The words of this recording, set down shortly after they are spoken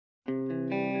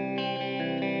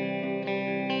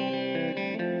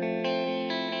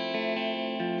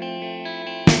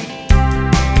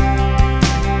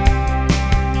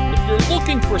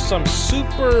looking for some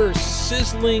super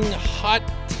sizzling, hot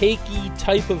takey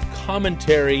type of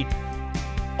commentary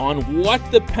on what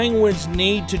the Penguins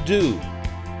need to do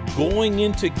going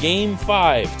into Game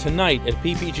 5 tonight at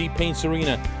PPG Paints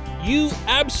Arena, you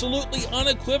absolutely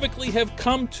unequivocally have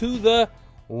come to the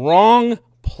wrong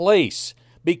place,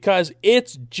 because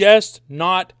it's just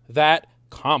not that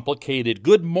complicated.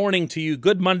 Good morning to you.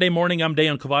 Good Monday morning. I'm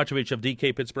Dejan Kovacevic of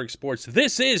DK Pittsburgh Sports.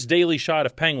 This is Daily Shot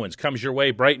of Penguins. Comes your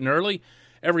way bright and early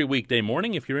every weekday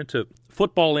morning. If you're into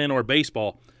football or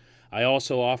baseball, I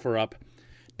also offer up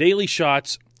daily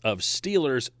shots of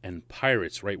Steelers and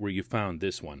Pirates, right where you found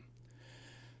this one.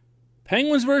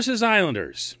 Penguins versus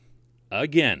Islanders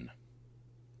again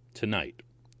tonight.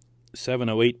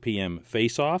 7:08 p.m.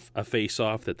 face-off, a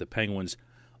face-off that the Penguins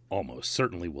almost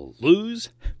certainly will lose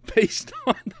based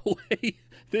on the way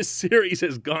this series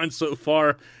has gone so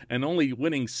far and only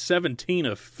winning 17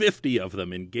 of 50 of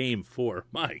them in Game 4.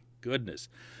 My goodness.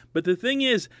 But the thing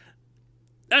is,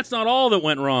 that's not all that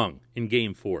went wrong in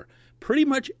Game 4. Pretty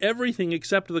much everything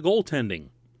except the goaltending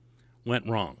went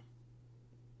wrong.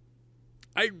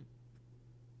 I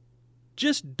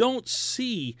just don't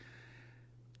see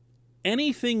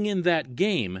anything in that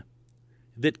game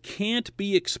that can't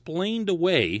be explained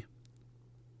away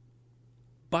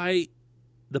by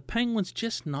the Penguins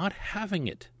just not having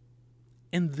it.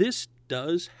 And this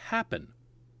does happen.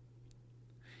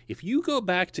 If you go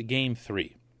back to Game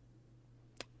 3,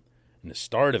 in the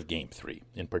start of Game 3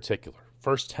 in particular,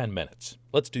 first 10 minutes,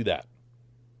 let's do that.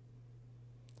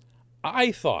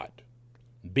 I thought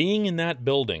being in that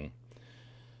building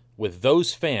with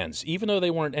those fans, even though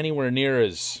they weren't anywhere near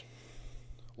as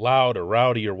loud or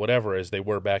rowdy or whatever as they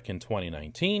were back in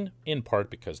 2019, in part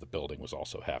because the building was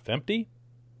also half empty,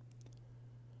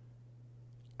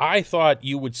 I thought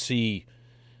you would see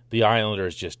the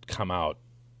Islanders just come out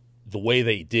the way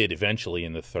they did eventually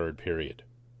in the third period.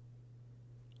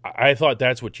 I thought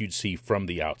that's what you'd see from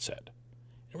the outset.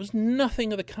 There was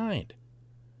nothing of the kind.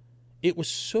 It was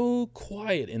so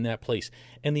quiet in that place.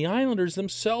 And the Islanders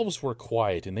themselves were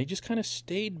quiet, and they just kind of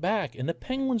stayed back. And the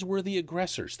Penguins were the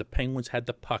aggressors. The Penguins had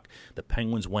the puck. The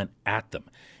Penguins went at them.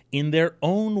 In their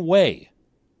own way,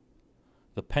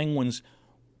 the Penguins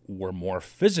were more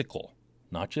physical,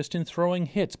 not just in throwing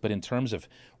hits, but in terms of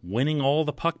winning all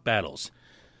the puck battles,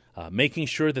 making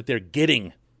sure that they're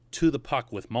getting to the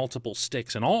puck with multiple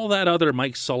sticks, and all that other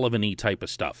Mike Sullivan-y type of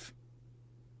stuff.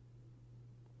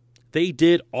 They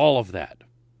did all of that.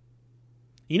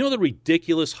 You know the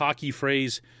ridiculous hockey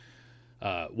phrase,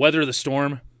 weather the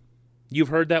storm? You've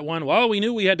heard that one? Well, we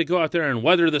knew we had to go out there and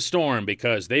weather the storm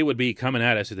because they would be coming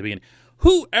at us at the beginning.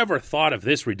 Who ever thought of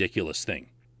this ridiculous thing?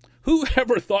 Who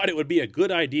ever thought it would be a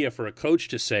good idea for a coach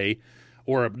to say,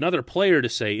 or another player to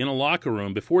say in a locker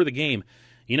room before the game,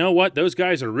 you know what, those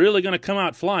guys are really going to come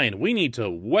out flying. We need to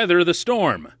weather the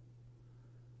storm.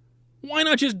 Why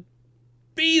not just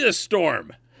be the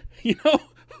storm? You know,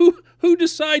 who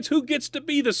decides who gets to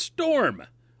be the storm?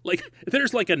 Like,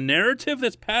 there's like a narrative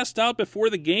that's passed out before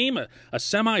the game, a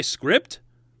semi-script.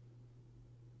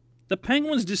 The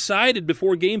Penguins decided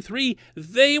before Game 3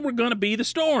 they were going to be the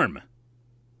storm.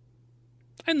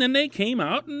 And then they came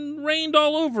out and rained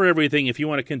all over everything, if you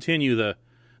want to continue the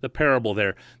parable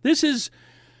there. This is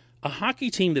a hockey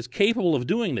team that's capable of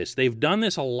doing this. They've done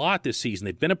this a lot this season.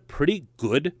 They've been a pretty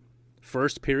good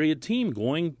first period team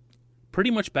going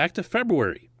pretty much back to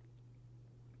February.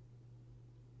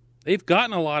 They've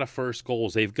gotten a lot of first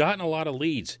goals. They've gotten a lot of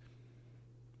leads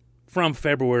from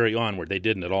February onward. They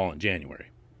didn't at all in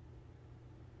January.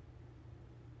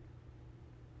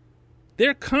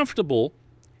 They're comfortable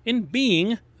in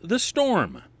being the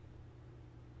storm.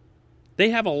 They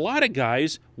have a lot of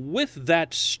guys with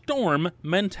that storm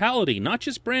mentality, not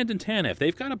just Brandon Tanev.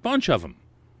 They've got a bunch of them.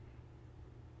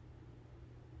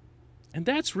 And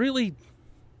that's really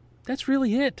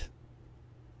it.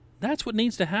 That's what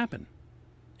needs to happen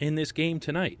in this game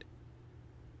tonight.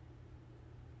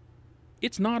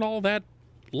 It's not all that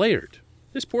layered.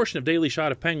 This portion of Daily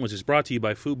Shot of Penguins is brought to you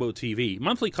by Fubo TV.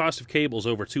 Monthly cost of cable is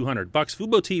over $200.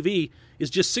 Fubo TV is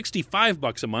just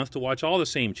 $65 a month to watch all the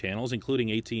same channels,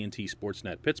 including AT&T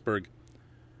Sportsnet Pittsburgh.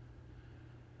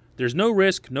 There's no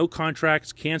risk, no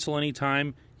contracts, cancel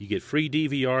anytime. You get free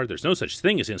DVR. There's no such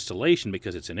thing as installation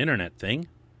because it's an internet thing.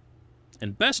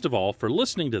 And best of all, for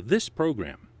listening to this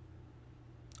program,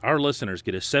 our listeners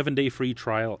get a 7-day free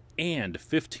trial and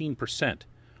 15%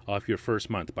 off your first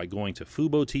month by going to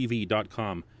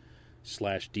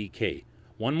FuboTV.com/DK.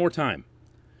 One more time,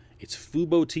 it's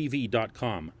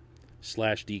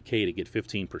FuboTV.com/DK to get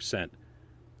 15%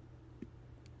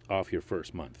 off your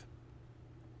first month.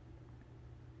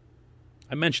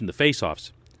 I mentioned the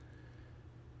face-offs.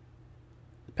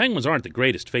 The Penguins aren't the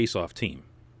greatest face-off team.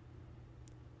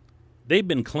 They've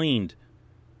been cleaned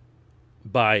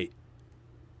by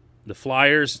the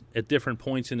Flyers at different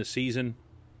points in the season.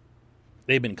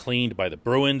 They've been cleaned by the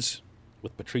Bruins,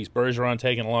 with Patrice Bergeron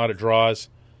taking a lot of draws.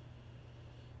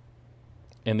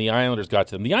 And the Islanders got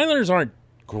to them. The Islanders aren't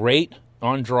great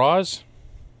on draws,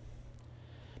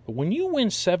 but when you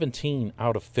win 17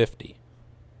 out of 50,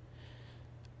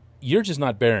 you're just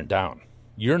not bearing down.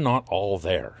 You're not all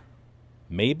there.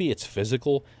 Maybe it's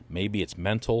physical, maybe it's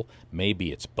mental,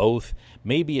 maybe it's both.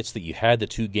 Maybe it's that you had the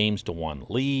 2-1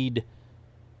 lead,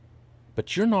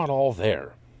 but you're not all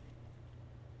there.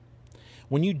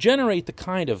 When you generate the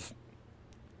kind of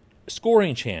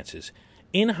scoring chances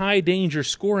in high-danger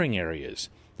scoring areas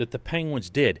that the Penguins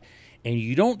did, and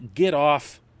you don't get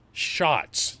off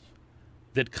shots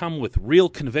that come with real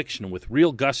conviction, with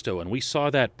real gusto, and we saw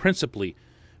that principally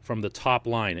from the top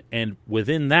line, and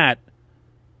within that,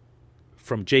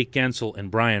 from Jake Gensel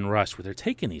and Brian Rust, where they're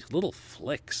taking these little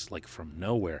flicks, like, from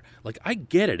nowhere. Like, I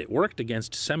get it. It worked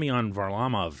against Semyon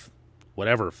Varlamov,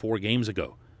 4 games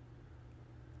ago.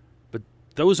 But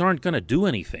those aren't going to do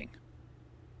anything.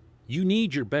 You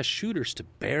need your best shooters to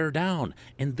bear down,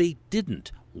 and they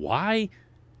didn't. Why?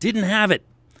 Didn't have it.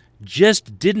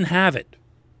 Just didn't have it.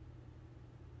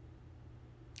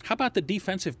 How about the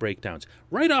defensive breakdowns?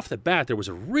 Right off the bat, there was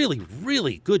a really,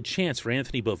 really good chance for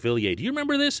Anthony Beauvillier. Do you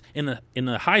remember this? In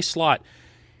the high slot,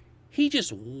 he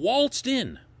just waltzed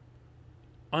in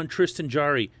on Tristan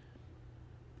Jarry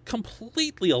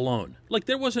completely alone. Like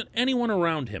there wasn't anyone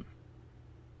around him.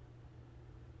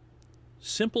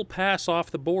 Simple pass off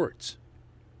the boards.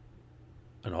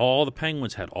 And all the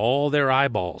Penguins had all their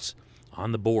eyeballs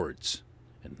on the boards.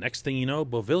 And next thing you know,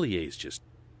 Beauvillier's just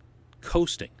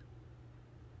coasting.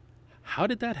 How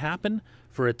did that happen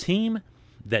for a team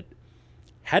that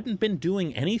hadn't been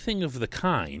doing anything of the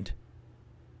kind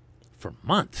for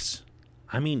months?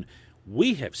 I mean,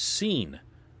 we have seen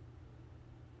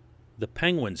the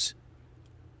Penguins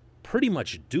pretty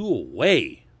much do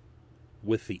away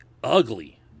with the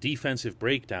ugly defensive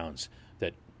breakdowns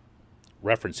that,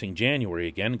 referencing January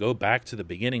again, go back to the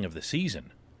beginning of the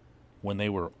season when they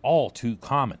were all too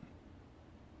common.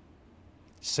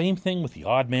 Same thing with the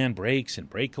odd man breaks and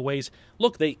breakaways.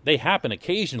 Look, they happen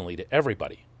occasionally to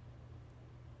everybody.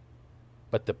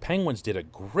 But the Penguins did a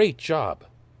great job,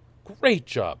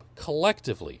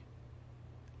 collectively,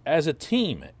 as a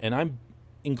team, and I'm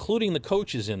including the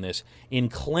coaches in this, in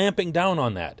clamping down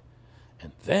on that.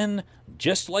 And then,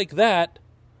 just like that,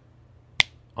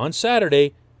 on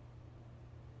Saturday,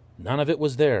 none of it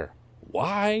was there.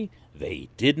 Why? They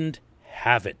didn't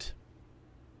have it.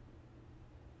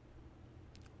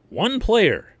 One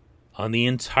player on the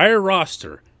entire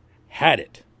roster had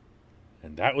it,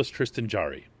 and that was Tristan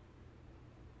Jarry.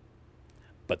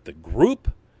 But the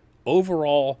group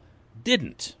overall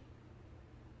didn't.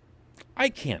 I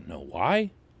can't know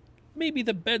why. Maybe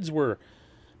the beds were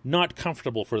not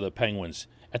comfortable for the Penguins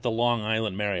at the Long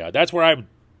Island Marriott. That's where I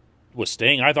was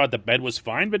staying. I thought the bed was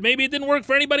fine, but maybe it didn't work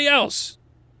for anybody else.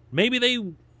 Maybe they,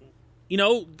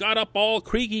 got up all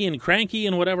creaky and cranky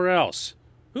and whatever else.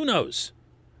 Who knows?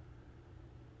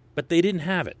 But they didn't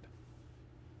have it.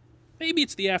 Maybe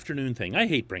it's the afternoon thing. I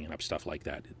hate bringing up stuff like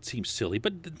that. It seems silly,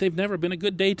 but they've never been a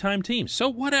good daytime team. So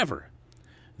whatever.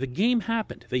 The game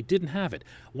happened. They didn't have it.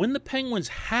 When the Penguins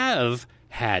have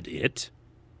had it,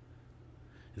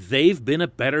 they've been a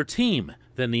better team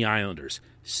than the Islanders.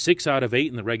 6 out of 8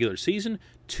 in the regular season,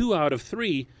 2 out of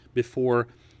 3 before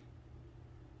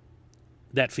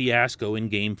that fiasco in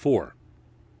Game 4.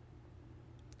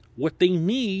 What they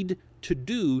need to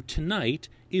do tonight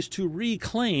is to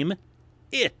reclaim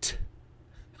it.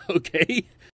 Okay?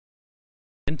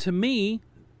 And to me,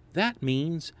 that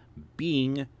means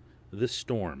being the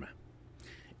Storm.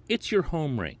 It's your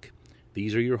home rink.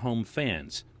 These are your home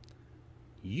fans.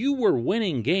 You were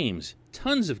winning games,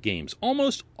 tons of games,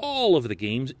 almost all of the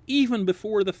games, even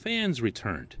before the fans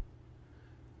returned.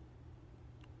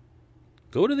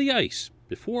 Go to the ice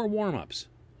before warm-ups.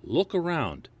 Look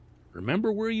around.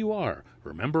 Remember where you are.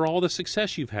 Remember all the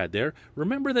success you've had there.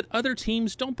 Remember that other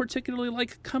teams don't particularly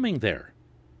like coming there.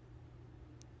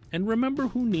 And remember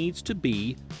who needs to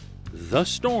be the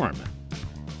Storm.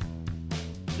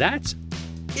 That's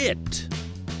it.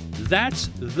 That's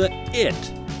the it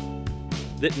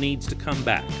that needs to come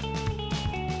back.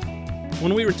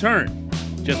 When we return,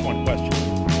 just one question.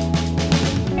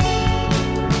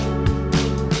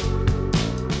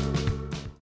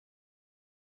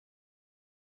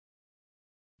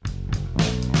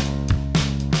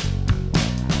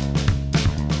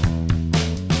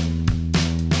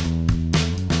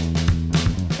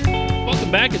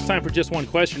 Welcome back. It's time for Just One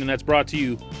Question, and that's brought to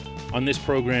you on this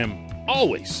program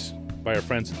always by our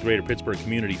friends at the Greater Pittsburgh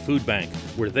Community Food Bank,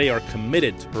 where they are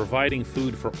committed to providing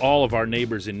food for all of our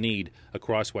neighbors in need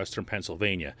across Western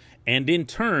Pennsylvania. And in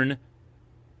turn,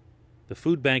 the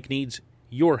food bank needs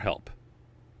your help.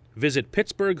 Visit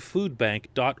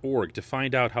pittsburghfoodbank.org to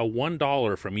find out how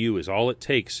 $1 from you is all it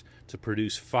takes to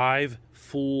produce 5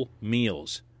 full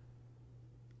meals.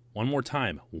 One more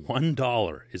time,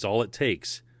 $1 is all it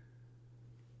takes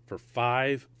for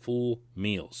 5 full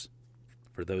meals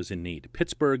for those in need.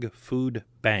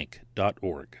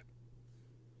 pittsburghfoodbank.org.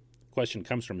 Question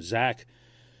comes from Zach,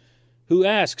 who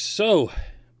asks, so,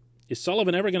 is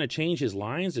Sullivan ever going to change his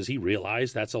lines? Does he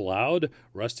realize that's allowed?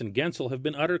 Rust and Guentzel have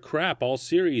been utter crap all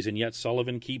series, and yet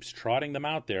Sullivan keeps trotting them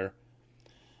out there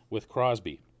with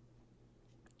Crosby.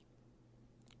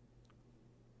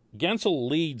 Guentzel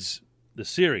leads the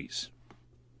series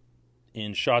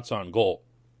in shots on goal.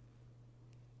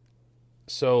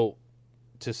 So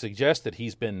to suggest that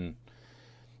he's been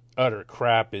utter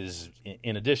crap is,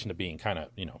 in addition to being kind of,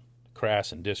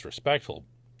 crass and disrespectful,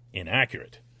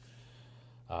 inaccurate.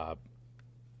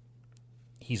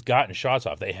 He's gotten shots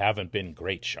off. They haven't been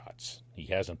great shots. He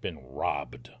hasn't been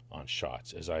robbed on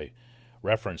shots. As I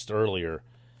referenced earlier,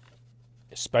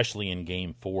 especially in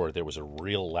Game 4, there was a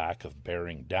real lack of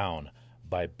bearing down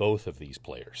by both of these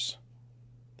players.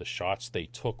 The shots they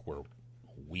took were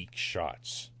weak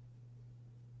shots.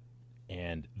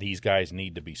 And these guys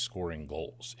need to be scoring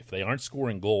goals. If they aren't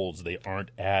scoring goals, they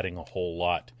aren't adding a whole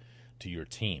lot to your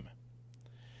team.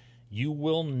 You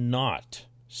will not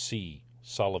see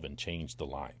Sullivan change the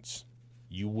lines.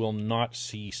 You will not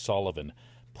see Sullivan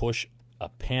push a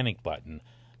panic button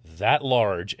that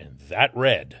large and that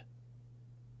red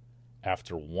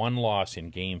after one loss in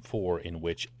Game 4 in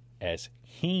which, as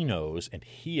he knows and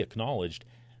he acknowledged,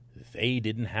 they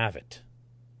didn't have it.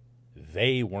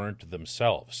 They weren't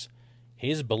themselves.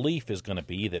 His belief is going to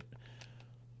be that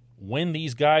when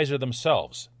these guys are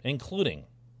themselves, including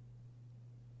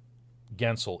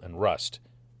Guentzel and Rust,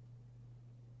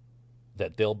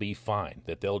 that they'll be fine,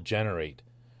 that they'll generate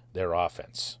their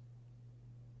offense,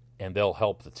 and they'll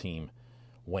help the team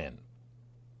win.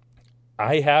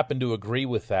 I happen to agree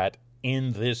with that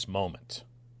in this moment.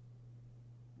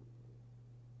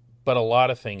 But a lot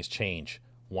of things change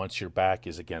once your back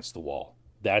is against the wall.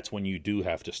 That's when you do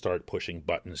have to start pushing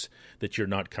buttons that you're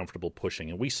not comfortable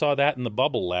pushing. And we saw that in the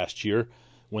bubble last year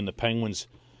when the Penguins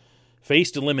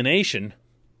faced elimination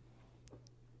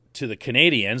to the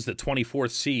Canadiens, the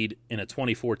 24th seed in a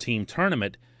 24-team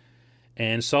tournament,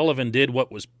 and Sullivan did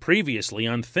what was previously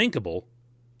unthinkable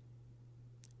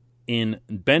in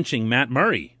benching Matt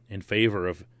Murray in favor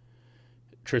of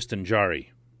Tristan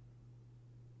Jarry.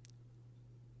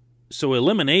 So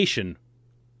elimination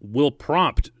will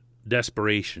prompt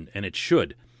desperation, and it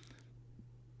should.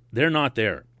 They're not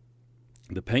there.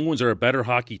 The Penguins are a better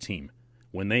hockey team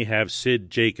when they have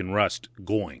Sid, Jake, and Rust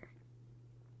going.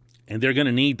 And they're going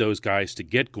to need those guys to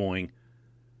get going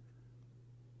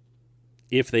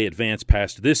if they advance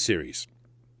past this series.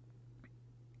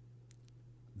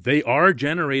 They are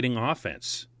generating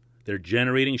offense. They're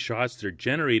generating shots. They're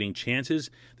generating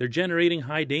chances. They're generating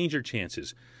high-danger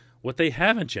chances. What they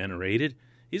haven't generated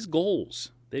is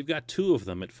goals. They've got 2 of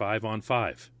them at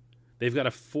 5-on-5. They've got a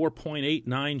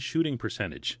 4.89 shooting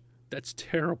percentage. That's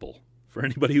terrible for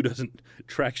anybody who doesn't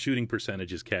track shooting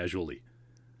percentages casually.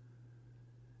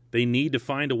 They need to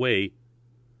find a way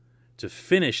to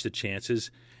finish the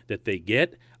chances that they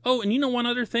get. Oh, and one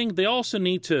other thing? They also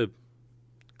need to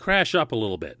crash up a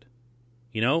little bit.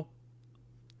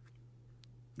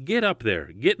 Get up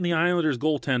there. Get in the Islanders'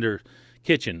 goaltender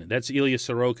kitchen. That's Ilya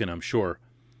Sorokin, I'm sure,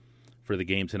 for the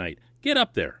game tonight. Get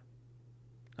up there.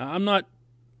 I'm not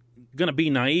going to be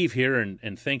naive here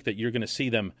and think that you're going to see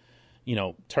them,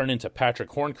 turn into Patrick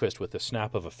Hornquist with the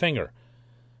snap of a finger.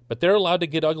 But they're allowed to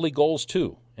get ugly goals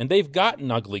too. And they've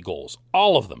gotten ugly goals.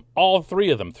 All of them. All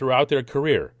 3 of them throughout their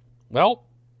career. Well,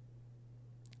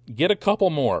 get a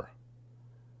couple more.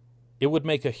 It would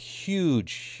make a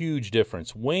huge, huge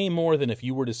difference. Way more than if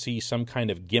you were to see some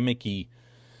kind of gimmicky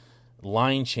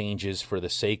line changes for the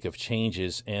sake of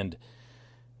changes and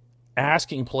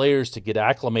asking players to get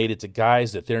acclimated to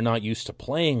guys that they're not used to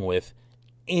playing with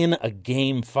in a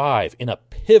Game 5, in a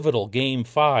pivotal Game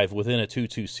 5 within a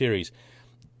 2-2 series.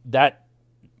 That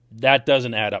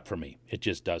doesn't add up for me. It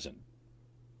just doesn't.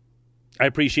 I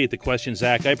appreciate the question,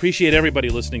 Zach. I appreciate everybody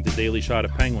listening to Daily Shot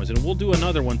of Penguins, and we'll do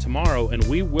another one tomorrow, and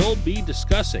we will be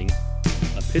discussing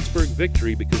a Pittsburgh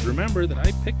victory, because remember that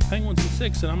I picked Penguins in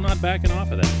 6, and I'm not backing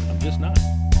off of that. I'm just not.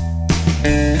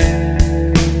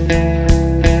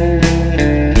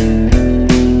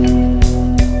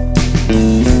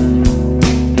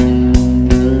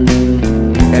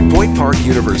 Park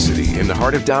University in the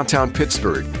heart of downtown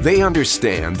Pittsburgh, they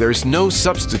understand there's no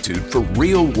substitute for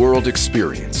real-world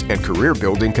experience and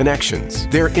career-building connections.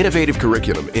 Their innovative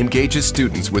curriculum engages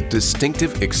students with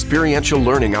distinctive experiential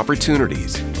learning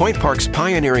opportunities. Point Park's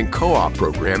pioneering co-op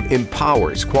program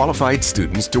empowers qualified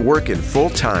students to work in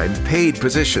full-time, paid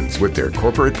positions with their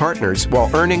corporate partners while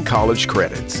earning college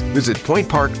credits. Visit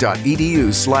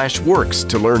pointpark.edu/works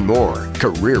to learn more.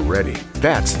 Career ready.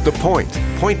 That's the point.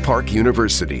 Point Park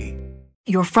University.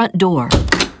 Your front door,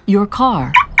 your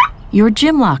car, your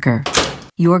gym locker,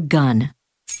 your gun.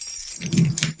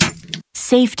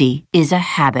 Safety is a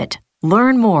habit.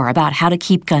 Learn more about how to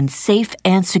keep guns safe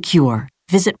and secure.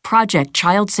 Visit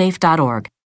projectchildsafe.org.